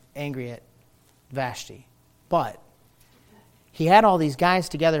 he is angry at Vashti. But he had all these guys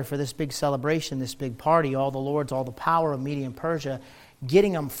together for this big celebration, this big party, all the lords, all the power of Media and Persia,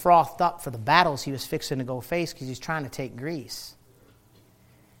 getting them frothed up for the battles he was fixing to go face because he's trying to take Greece.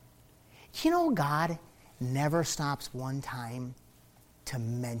 You know, God never stops one time to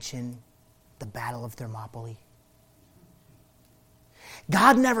mention the Battle of Thermopylae.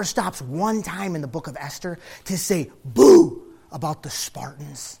 God never stops one time in the book of Esther to say boo about the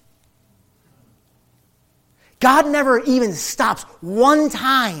Spartans. God never even stops one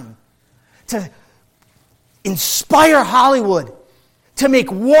time to inspire Hollywood to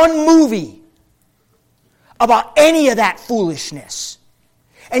make one movie about any of that foolishness.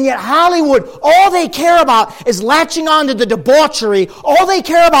 And yet Hollywood, all they care about is latching on to the debauchery. All they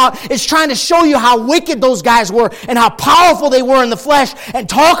care about is trying to show you how wicked those guys were and how powerful they were in the flesh and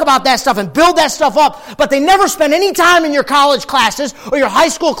talk about that stuff and build that stuff up. But they never spend any time in your college classes or your high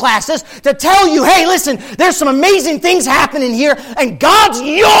school classes to tell you, hey, listen, there's some amazing things happening here and God's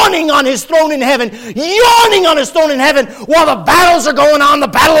yawning on His throne in heaven, yawning on His throne in heaven while the battles are going on, the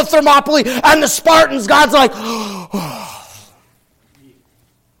Battle of Thermopylae and the Spartans. God's like,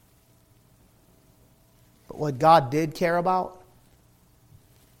 what God did care about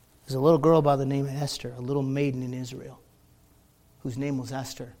is a little girl by the name of Esther, a little maiden in Israel, whose name was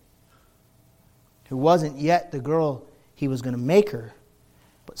Esther, who wasn't yet the girl He was going to make her,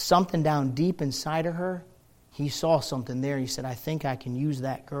 but something down deep inside of her, He saw something there. He said, I think I can use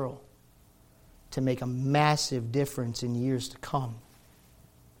that girl to make a massive difference in years to come.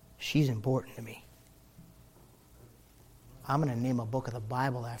 She's important to me. I'm going to name a book of the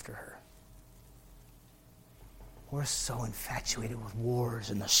Bible after her. We're so infatuated with wars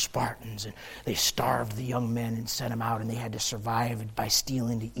and the Spartans, and they starved the young men and sent them out, and they had to survive by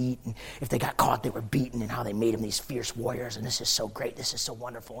stealing to eat. And if they got caught, they were beaten, and how they made them these fierce warriors. And this is so great, this is so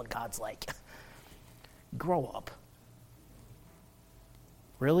wonderful. And God's like, grow up.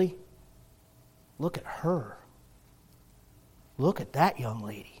 Really? Look at her. Look at that young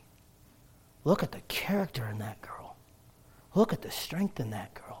lady. Look at the character in that girl. Look at the strength in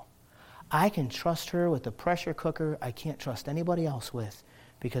that girl. I can trust her with the pressure cooker I can't trust anybody else with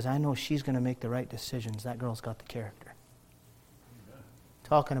because I know she's going to make the right decisions. That girl's got the character to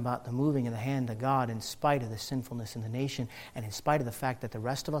talking about the moving of the hand of God in spite of the sinfulness in the nation and in spite of the fact that the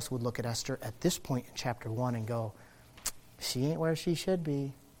rest of us would look at Esther at this point in chapter 1 and go, she ain't where she should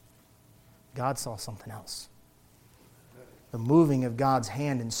be. God saw something else. The moving of God's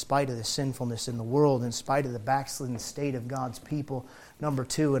hand in spite of the sinfulness in the world, in spite of the backslidden state of God's people. Number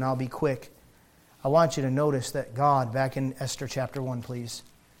 2, and I'll be quick, I want you to notice that God, back in Esther chapter 1, please,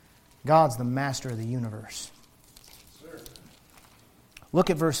 God's the master of the universe. Look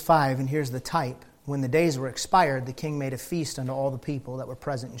at verse 5, and here's the type. When the days were expired, the king made a feast unto all the people that were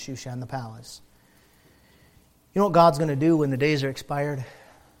present in Shushan the palace. You know what God's going to do when the days are expired?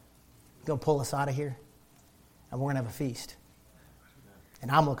 He's going to pull us out of here, and we're going to have a feast.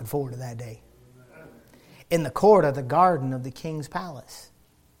 And I'm looking forward to that day. In the court of the garden of the king's palace.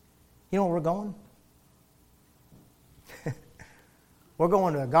 You know where we're going? We're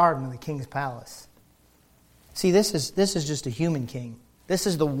going to a garden of the king's palace. See, this is just a human king. This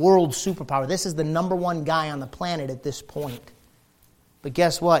is the world superpower. This is the number one guy on the planet at this point. But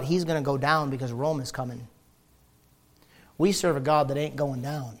guess what? He's going to go down because Rome is coming. We serve a God that ain't going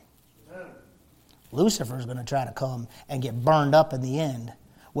down. Lucifer's going to try to come and get burned up in the end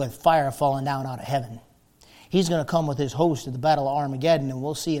with fire falling down out of heaven. He's going to come with his host to the Battle of Armageddon, and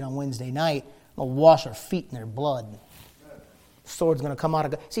we'll see it on Wednesday night. We'll wash our feet in their blood. The sword's going to come out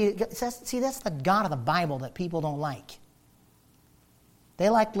of God. See, that's the God of the Bible that people don't like. They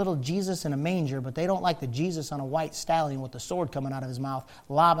like little Jesus in a manger, but they don't like the Jesus on a white stallion with the sword coming out of his mouth,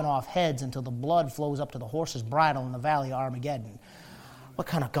 lobbing off heads until the blood flows up to the horse's bridle in the valley of Armageddon. What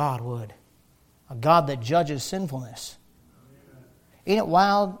kind of God would? A God that judges sinfulness. Ain't it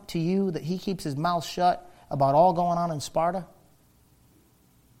wild to you that he keeps his mouth shut about all going on in Sparta?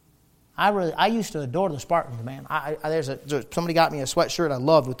 I used to adore the Spartans, man. Somebody got me a sweatshirt I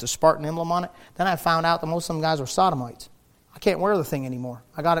loved with the Spartan emblem on it. Then I found out that most of them guys were sodomites. I can't wear the thing anymore.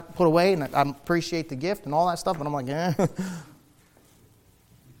 I got it put away, and I appreciate the gift and all that stuff, but I'm like,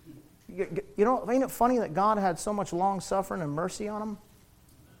 You know, ain't it funny that God had so much long-suffering and mercy on him?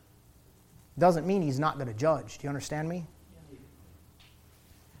 Doesn't mean he's not going to judge. Do you understand me?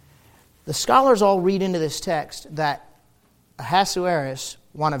 The scholars all read into this text that Ahasuerus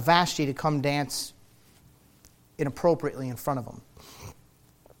wanted Vashti to come dance inappropriately in front of him.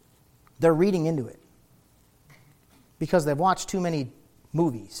 They're reading into it because they've watched too many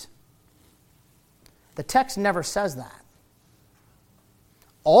movies. The text never says that.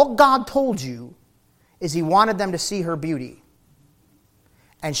 All God told you is he wanted them to see her beauty.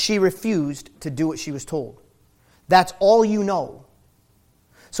 And she refused to do what she was told. That's all you know.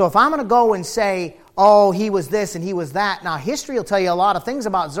 So if I'm going to go and say, oh, he was this and he was that. Now, history will tell you a lot of things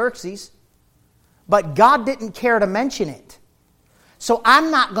about Xerxes. But God didn't care to mention it. So I'm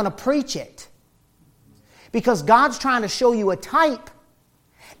not going to preach it. Because God's trying to show you a type.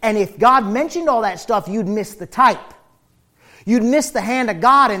 And if God mentioned all that stuff, you'd miss the type. You'd miss the hand of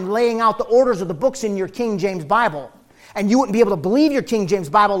God in laying out the orders of the books in your King James Bible. And you wouldn't be able to believe your King James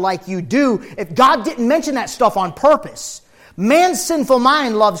Bible like you do if God didn't mention that stuff on purpose. Man's sinful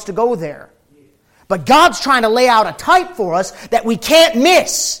mind loves to go there. But God's trying to lay out a type for us that we can't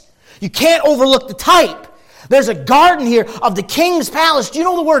miss. You can't overlook the type. There's a garden here of the king's palace. Do you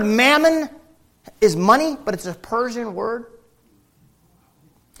know the word mammon is money, but it's a Persian word?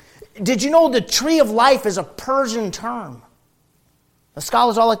 Did you know the tree of life is a Persian term? The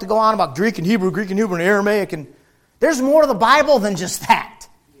scholars all like to go on about Greek and Hebrew and Aramaic, and there's more to the Bible than just that.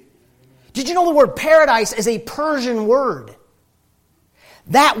 Did you know the word paradise is a Persian word?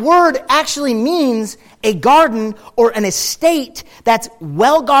 That word actually means a garden or an estate that's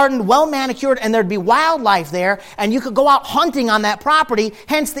well-gardened, well-manicured, and there'd be wildlife there, and you could go out hunting on that property,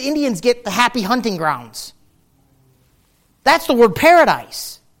 hence the Indians get the happy hunting grounds. That's the word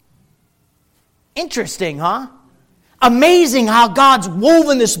paradise. Interesting, huh? Amazing how God's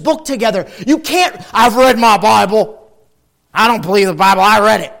woven this book together. You can't, I've read my Bible. I don't believe the Bible, I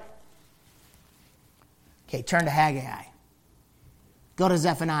read it. Okay, turn to Haggai. Go to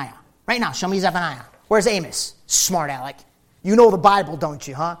Zephaniah. Right now, show me Zephaniah. Where's Amos? Smart aleck. You know the Bible, don't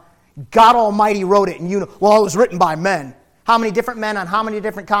you, huh? God Almighty wrote it, and you know, well, it was written by men. How many different men on how many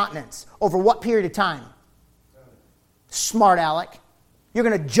different continents? Over what period of time? Smart aleck. You're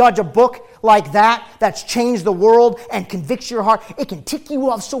going to judge a book like that that's changed the world and convicts your heart. It can tick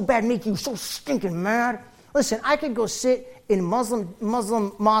you off so bad, make you so stinking mad. Listen, I could go sit in a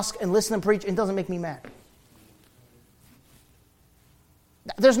Muslim mosque and listen and preach, and it doesn't make me mad.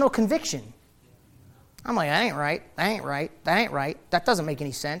 There's no conviction. I'm like, that ain't right, that ain't right, that ain't right. That doesn't make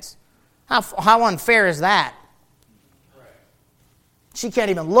any sense. How unfair is that? She can't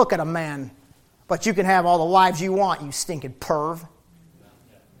even look at a man, but you can have all the wives you want, you stinking perv.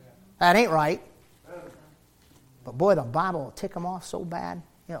 That ain't right. But boy, the Bible will tick them off so bad.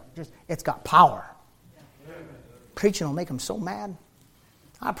 It's got power. Preaching will make them so mad.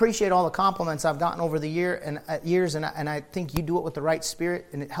 I appreciate all the compliments I've gotten over the years, and I think you do it with the right spirit,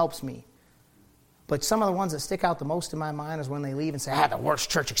 and it helps me. But some of the ones that stick out the most in my mind is when they leave and say, I had the worst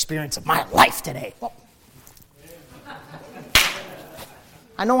church experience of my life today. Well,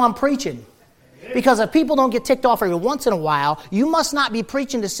 I know I'm preaching. Because if people don't get ticked off every once in a while, you must not be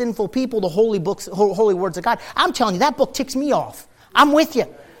preaching to sinful people the holy words of God. I'm telling you, that book ticks me off. I'm with you.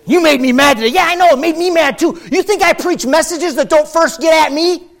 You made me mad today. Yeah, I know, it made me mad too. You think I preach messages that don't first get at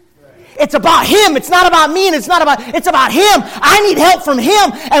me? It's about Him. It's not about me, and it's about Him. I need help from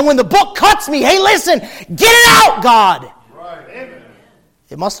Him. And when the book cuts me, hey, listen, get it out, God. Right.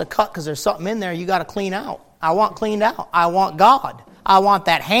 It must have cut because there's something in there you got to clean out. I want cleaned out. I want God. I want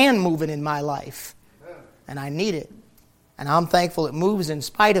that hand moving in my life. And I need it. And I'm thankful it moves in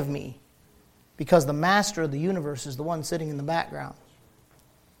spite of me. Because the master of the universe is the one sitting in the background.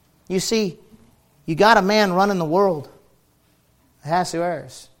 You see, you got a man running the world,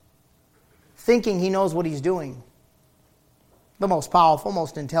 Ahasuerus, thinking he knows what he's doing. The most powerful,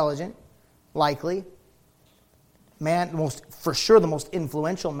 most intelligent, likely man, for sure the most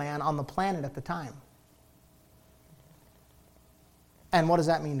influential man on the planet at the time. And what does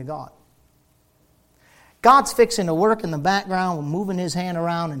that mean to God? God's fixing to work in the background, moving His hand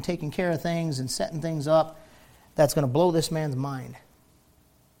around and taking care of things and setting things up that's going to blow this man's mind.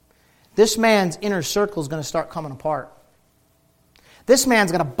 This man's inner circle is going to start coming apart. This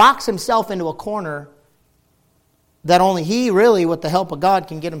man's going to box himself into a corner that only he really, with the help of God,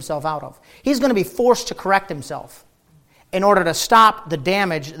 can get himself out of. He's going to be forced to correct himself in order to stop the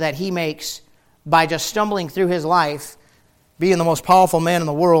damage that he makes by just stumbling through his life, being the most powerful man in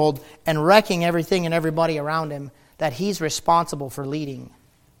the world, and wrecking everything and everybody around him that he's responsible for leading.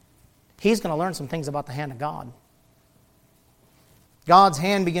 He's going to learn some things about the hand of God. God's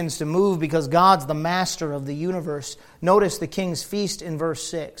hand begins to move because God's the master of the universe. Notice the king's feast in verse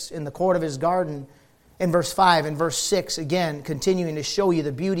 6, in the court of his garden in verse 5, in verse 6, again, continuing to show you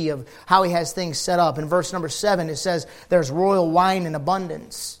the beauty of how He has things set up. In verse number 7, it says there's royal wine in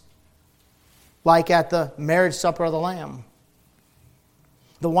abundance, like at the marriage supper of the Lamb.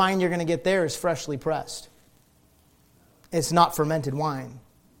 The wine you're going to get there is freshly pressed. It's not fermented wine.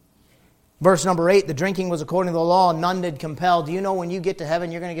 Verse number 8, the drinking was according to the law, none did compel. Do you know when you get to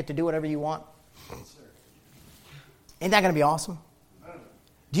heaven, you're going to get to do whatever you want? Ain't that going to be awesome?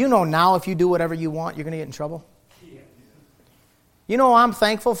 Do you know now if you do whatever you want, you're going to get in trouble? You know I'm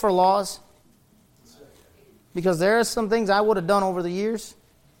thankful for laws? Because there are some things I would have done over the years.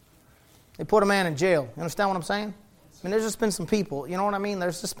 They put a man in jail. You understand what I'm saying? I mean, there's just been some people, you know what I mean?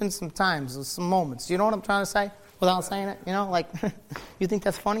 There's just been some times, some moments. You know what I'm trying to say? Without saying it, you know, like, you think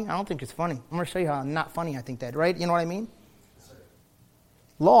that's funny? I don't think it's funny. I'm going to show you how not funny I think that, right? You know what I mean?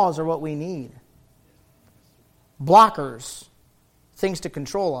 Laws are what we need. Blockers, things to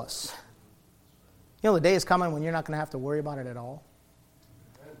control us. You know, the day is coming when you're not going to have to worry about it at all.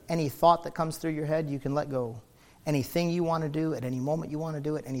 Any thought that comes through your head, you can let go. Anything you want to do, at any moment you want to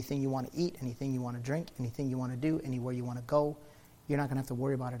do it, anything you want to eat, anything you want to drink, anything you want to do, anywhere you want to go, you're not going to have to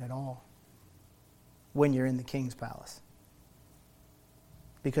worry about it at all when you're in the King's palace.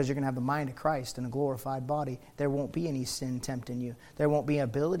 Because you're going to have the mind of Christ in a glorified body. There won't be any sin tempting you. There won't be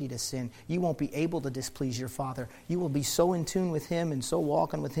ability to sin. You won't be able to displease your Father. You will be so in tune with Him and so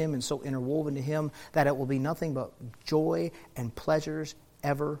walking with Him and so interwoven to Him that it will be nothing but joy and pleasures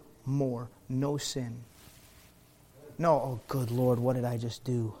evermore. No sin. No, oh good Lord, what did I just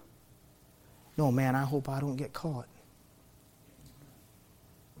do? No, man, I hope I don't get caught.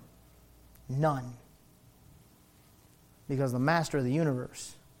 None. Because the master of the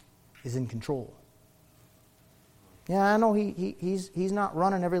universe is in control. Yeah, I know he's not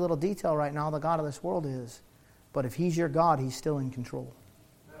running every little detail right now. The God of this world is. But if He's your God, He's still in control.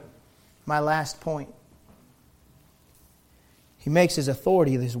 My last point. He makes His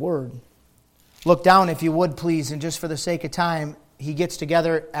authority His word. Look down, if you would, please, and just for the sake of time, he gets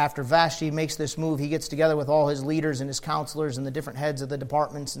together, after Vashti makes this move, he gets together with all his leaders and his counselors and the different heads of the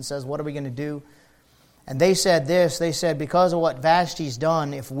departments and says, what are we going to do? And they said this, they said, because of what Vashti's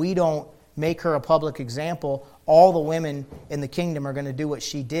done, if we don't make her a public example, all the women in the kingdom are going to do what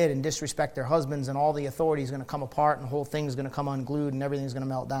she did and disrespect their husbands, and all the authority is going to come apart, and the whole thing's going to come unglued, and everything's going to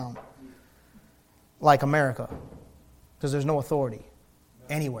melt down. Like America. Because there's no authority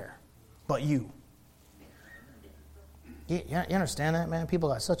anywhere but you. You understand that, man? People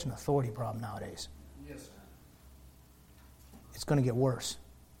got such an authority problem nowadays. Yes, sir. It's going to get worse.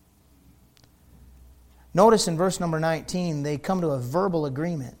 Notice in verse number 19, they come to a verbal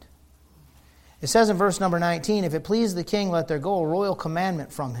agreement. It says in verse number 19, if it please the king, let there go a royal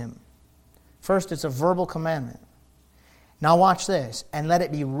commandment from him. First, it's a verbal commandment. Now watch this. And let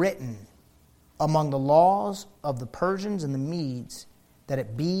it be written among the laws of the Persians and the Medes that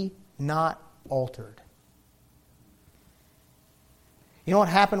it be not altered. You know what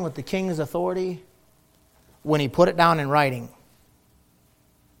happened with the king's authority? When he put it down in writing,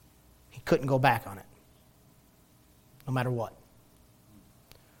 he couldn't go back on it. No matter what.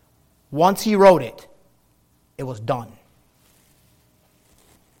 Once he wrote it, it was done.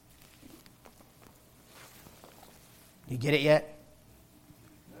 You get it yet?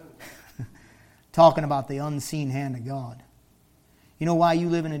 Talking about the unseen hand of God. You know why you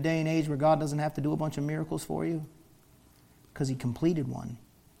live in a day and age where God doesn't have to do a bunch of miracles for you? Because He completed one.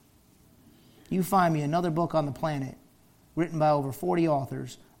 You find me another book on the planet written by over 40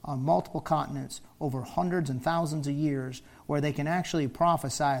 authors on multiple continents over hundreds and thousands of years where they can actually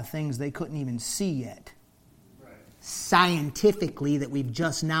prophesy of things they couldn't even see yet. Right. Scientifically, that we've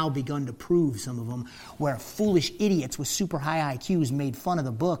just now begun to prove some of them, where foolish idiots with super high IQs made fun of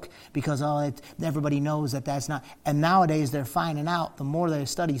the book because everybody knows that that's not. And nowadays they're finding out, the more they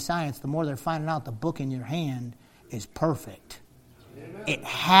study science, the more they're finding out the book in your hand is perfect. Amen. It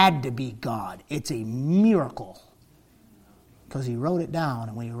had to be God. It's a miracle. Because He wrote it down,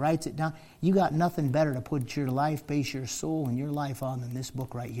 and when He writes it down, you got nothing better to put your life, base your soul and your life on than this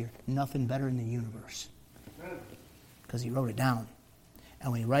book right here. Nothing better in the universe. Because He wrote it down.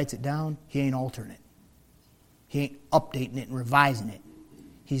 And when He writes it down, He ain't altering it. He ain't updating it and revising it.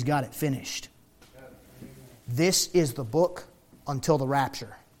 He's got it finished. This is the book until the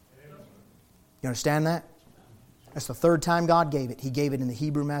rapture. You understand that? That's the third time God gave it. He gave it in the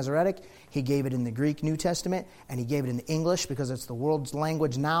Hebrew Masoretic, He gave it in the Greek New Testament, and He gave it in the English because it's the world's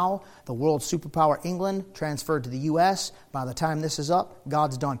language now. The world superpower England transferred to the U.S. By the time this is up,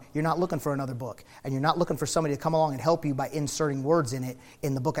 God's done. You're not looking for another book, and you're not looking for somebody to come along and help you by inserting words in it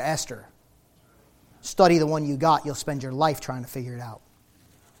in the book of Esther. Study the one you got. You'll spend your life trying to figure it out.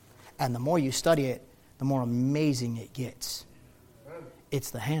 And the more you study it, the more amazing it gets.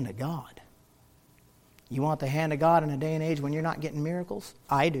 It's the hand of God. You want the hand of God in a day and age when you're not getting miracles?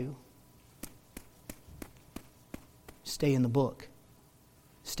 I do. Stay in the book.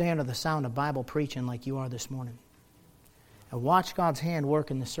 Stay under the sound of Bible preaching like you are this morning. And watch God's hand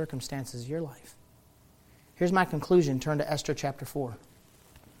work in the circumstances of your life. Here's my conclusion. Turn to Esther chapter 4. Let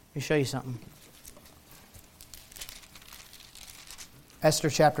me show you something. Esther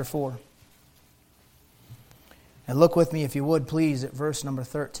chapter 4. And look with me, if you would, please, at verse number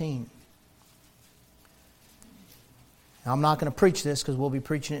 13. Now, I'm not going to preach this because we'll be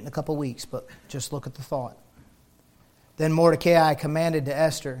preaching it in a couple weeks, but just look at the thought. Then Mordecai commanded to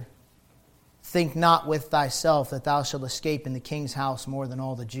Esther, think not with thyself that thou shalt escape in the king's house more than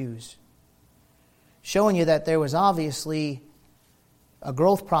all the Jews. Showing you that there was obviously a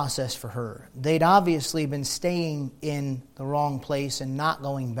growth process for her. They'd obviously been staying in the wrong place and not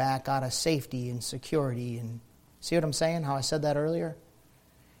going back out of safety and security. And see what I'm saying? How I said that earlier?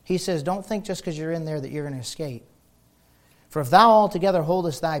 He says, don't think just because you're in there that you're going to escape. For if thou altogether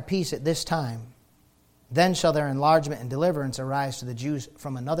holdest thy peace at this time, then shall their enlargement and deliverance arise to the Jews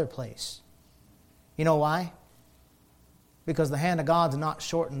from another place. You know why? Because the hand of God's not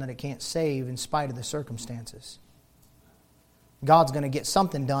shortened that it can't save in spite of the circumstances. God's going to get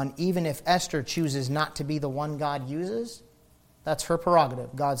something done even if Esther chooses not to be the one God uses. That's her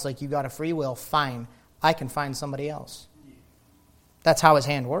prerogative. God's like, you got a free will, fine. I can find somebody else. That's how His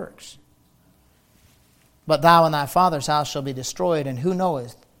hand works. But thou and thy father's house shall be destroyed, and who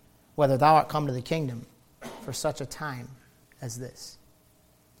knoweth whether thou art come to the kingdom for such a time as this.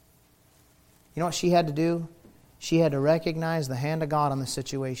 You know what she had to do? She had to recognize the hand of God on the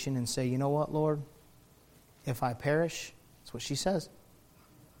situation and say, you know what, Lord? If I perish, that's what she says.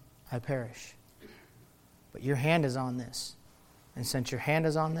 I perish. But your hand is on this. And since your hand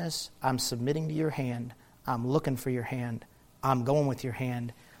is on this, I'm submitting to your hand. I'm looking for your hand. I'm going with your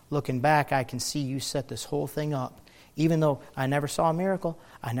hand. Looking back, I can see you set this whole thing up. Even though I never saw a miracle,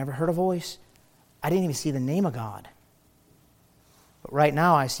 I never heard a voice, I didn't even see the name of God. But right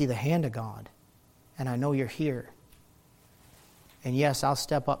now I see the hand of God, and I know you're here. And yes, I'll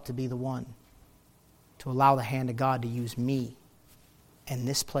step up to be the one to allow the hand of God to use me in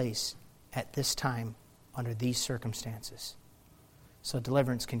this place at this time under these circumstances. So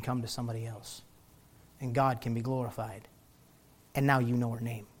deliverance can come to somebody else, and God can be glorified. And now you know her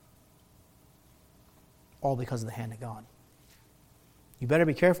name. All because of the hand of God. You better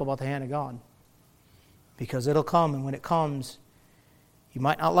be careful about the hand of God. Because it'll come, and when it comes, you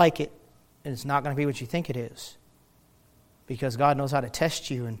might not like it, and it's not going to be what you think it is. Because God knows how to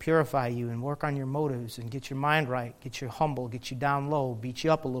test you and purify you and work on your motives and get your mind right, get you humble, get you down low, beat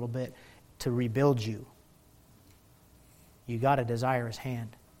you up a little bit to rebuild you. You got to desire His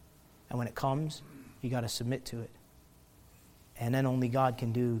hand. And when it comes, you got to submit to it. And then only God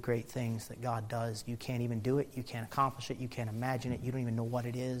can do great things that God does. You can't even do it. You can't accomplish it. You can't imagine it. You don't even know what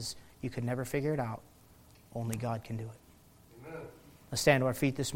it is. You could never figure it out. Only God can do it. Amen. Let's stand to our feet this morning.